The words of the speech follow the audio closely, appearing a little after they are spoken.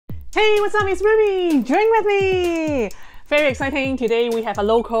Hey, what's up? It's Ruby! Drink with me! Very exciting. Today we have a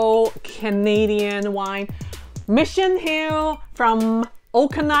local Canadian wine, Mission Hill from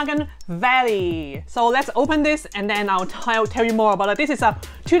Okanagan Valley. So let's open this and then I'll tell you more about it. This is a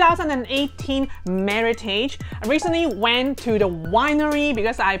 2018 Meritage. I recently went to the winery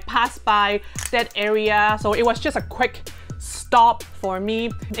because I passed by that area. So it was just a quick stop for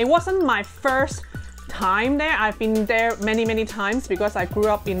me. It wasn't my first time there. I've been there many times because I grew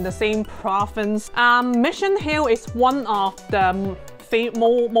up in the same province. Mission Hill is one of the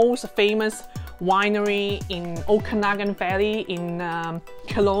most famous winery in Okanagan Valley in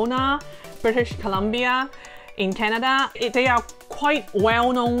Kelowna, British Columbia in Canada. They are quite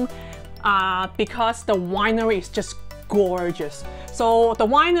well known because the winery is just gorgeous. So the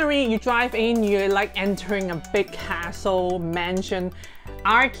winery, you drive in, you're like entering a big castle mansion.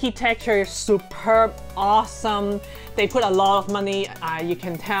 Architecture is superb, awesome. They put a lot of money, you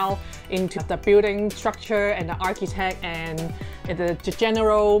can tell, into the building structure and the architect and the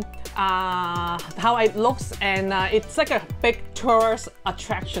general how it looks, and it's like a big tourist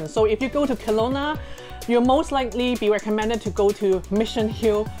attraction. So if you go to Kelowna, you'll most likely be recommended to go to Mission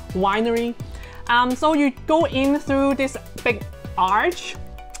Hill Winery. So you go in through this big arch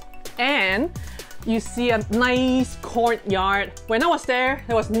and you see a nice courtyard. When I was there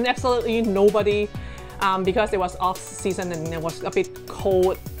was absolutely nobody because it was off season and it was a bit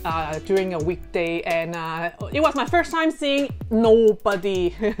cold during a weekday, and it was my first time seeing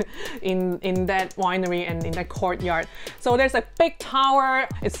nobody in that winery and in that courtyard. So there's a big tower,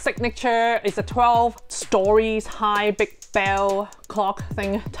 it's signature, it's a 12 stories high big bell clock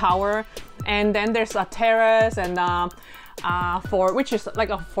thing tower, and then there's a terrace and which is like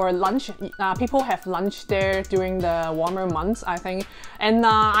for lunch. People have lunch there during the warmer months, I think. And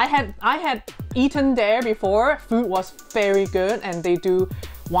I had eaten there before. Food was very good, and they do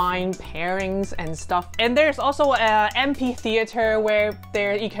wine pairings and stuff. And there's also an amphitheater where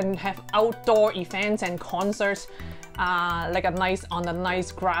there you can have outdoor events and concerts, like on a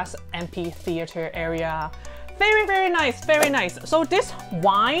nice grass amphitheater area. Very nice, very nice. So this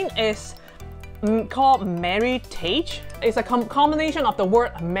wine is called Meritage. It's a combination of the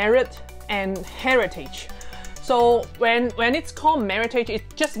word merit and heritage. So when it's called Meritage, it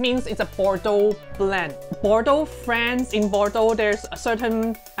just means it's a Bordeaux blend. Bordeaux, France, in Bordeaux there's a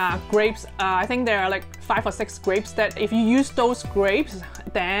certain grapes, I think there are like 5 or 6 grapes that if you use those grapes,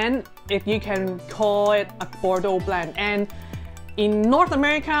 then you can call it a Bordeaux blend. And in North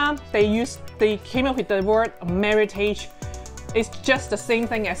America, they came up with the word Meritage. It's just the same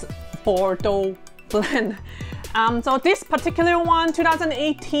thing as Bordeaux blend. So this particular one,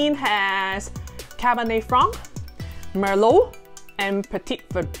 2018, has Cabernet Franc, Merlot, and Petit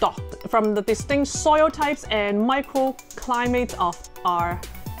Verdot from the distinct soil types and microclimates of our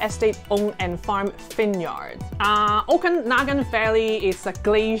estate-owned and farm vineyard. Okanagan Valley is a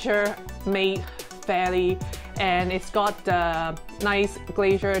glacier-made valley, and it's got the nice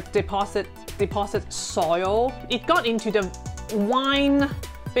glacier deposit soil. It got into the wine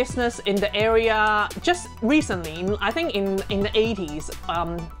business in the area just recently. I think in the 80s.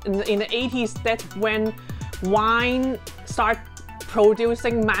 In the 80s, that's when wine started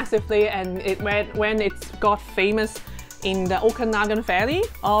producing massively, and when it got famous in the Okanagan Valley.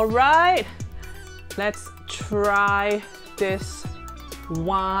 All right, let's try this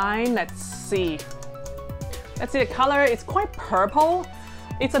wine. Let's see the color. It's quite purple.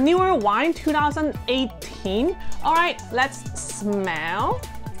 It's a newer wine, 2018. All right, let's smell.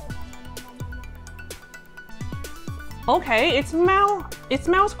 Okay, it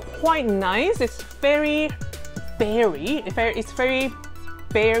smells quite nice. It's very berry. It's very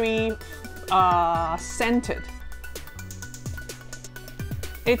berry scented.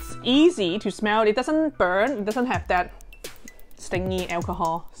 It's easy to smell. It doesn't burn. It doesn't have that stingy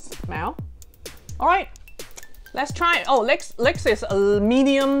alcohol smell. All right, let's try. Oh, legs is a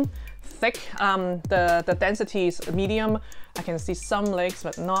medium thick. The density is medium. I can see some legs,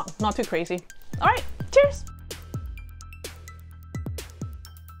 but not too crazy. All right, cheers.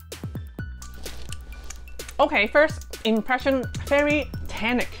 Okay, first impression, very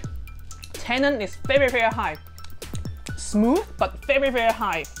tannic. Tannin is very high. Smooth, but very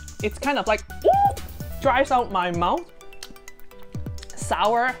high. It's kind of like, ooh, dries out my mouth.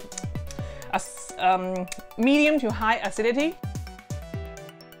 Sour, medium to high acidity.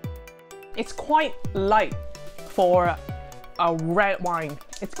 It's quite light for a red wine.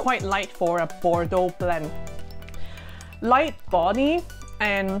 It's quite light for a Bordeaux blend. Light body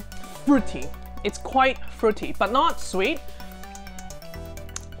and fruity. It's quite fruity, but not sweet.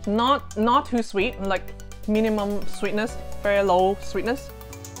 Not too sweet, like minimum sweetness, very low sweetness.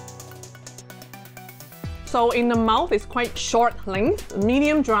 So in the mouth, it's quite short length,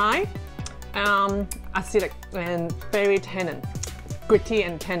 medium dry, acidic and very tannin, gritty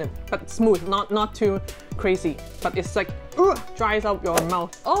and tannin, but smooth, not too crazy. But it's like dries out your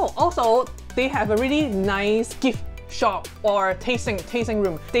mouth. Oh, also they have a really nice gift shop or tasting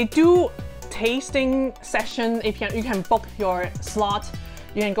room. They do tasting session. If you can book your slot,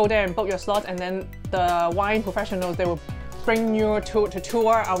 you can go there and book your slot, and then the wine professionals, they will bring you to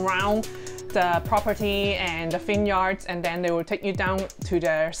tour around the property and the vineyards, and then they will take you down to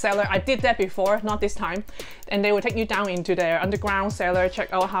their cellar. I did that before, not this time. And they will take you down into their underground cellar,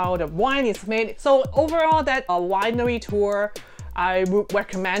 check out how the wine is made. So overall, that winery tour, I would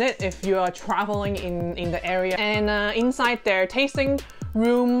recommend it if you are traveling in the area. And inside their tasting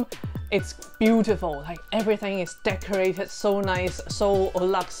room, it's beautiful. Like everything is decorated so nice, so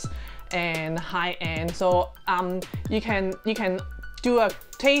luxe and high-end. So you can do a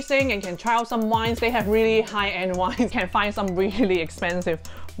tasting and can try out some wines. They have really high-end wines. You can find some really expensive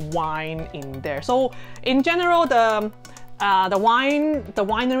wine in there. So in general, the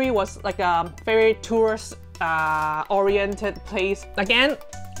winery was like a very tourist oriented place. Again,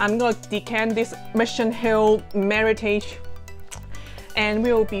 I'm gonna decant this Mission Hill Meritage, and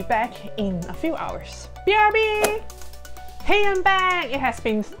we will be back in a few hours. BRB! Hey, I'm back! It has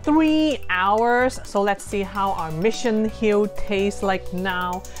been 3 hours, so let's see how our Mission Hill tastes like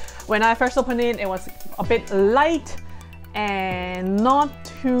now. When I first opened it, it was a bit light and not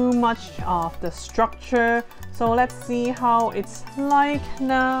too much of the structure. So let's see how it's like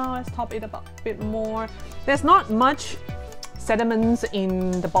now. Let's top it up a bit more. There's not much sediments in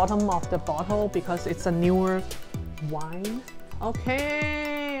the bottom of the bottle because it's a newer wine.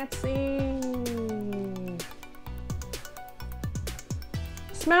 Okay, let's see.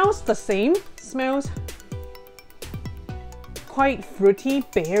 Smells the same. Smells quite fruity,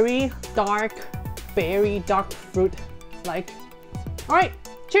 berry, dark fruit like. All right,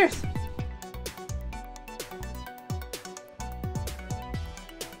 cheers.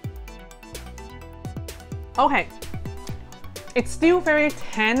 Okay, it's still very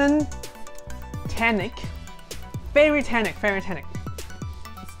tannic, very tannic. It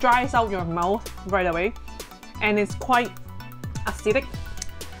dries out your mouth right away, and it's quite acidic.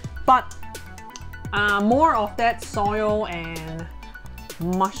 But more of that soil and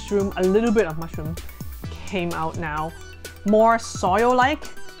mushroom, a little bit of mushroom came out now. More soil-like.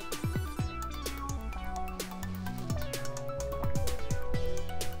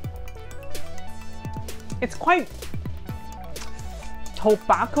 It's quite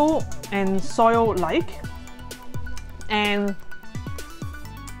tobacco and soil-like, and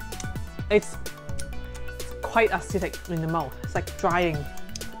it's quite acidic in the mouth. It's like drying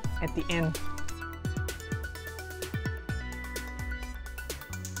at the end.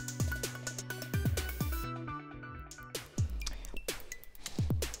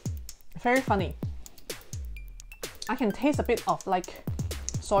 Very funny. I can taste a bit of like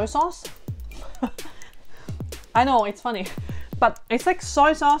soy sauce. I know, it's funny, but it's like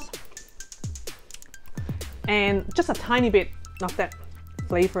soy sauce and just a tiny bit of that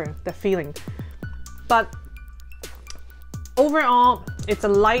flavor, the feeling. But overall, it's a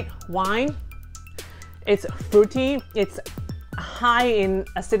light wine. It's fruity, it's high in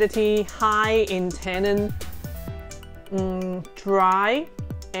acidity, high in tannin, dry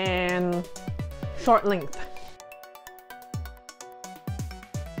and short length.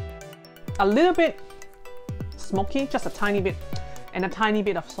 A little bit smoky, just a tiny bit, and a tiny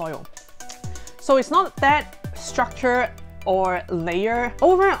bit of soil. So it's not that structured or layer.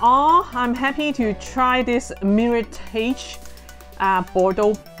 Overall, I'm happy to try this Meritage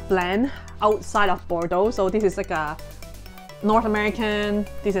Bordeaux blend outside of Bordeaux. So this is like a North American,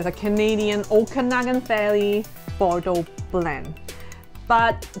 this is a Canadian Okanagan Valley Bordeaux blend.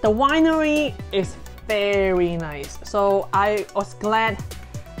 But the winery is very nice. So I was glad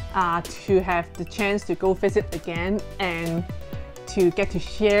to have the chance to go visit again and to get to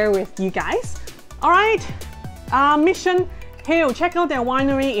share with you guys. All right, Mission Hill, check out their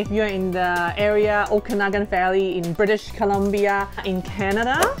winery if you're in the area, Okanagan Valley in British Columbia in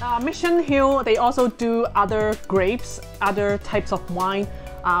Canada. Mission Hill, they also do other grapes, other types of wine,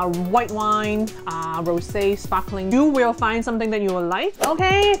 white wine, rosé, sparkling. You will find something that you will like.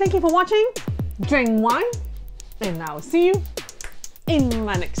 Okay, thank you for watching. Drink wine, and I'll see you in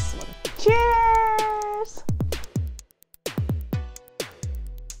my next one. Cheers!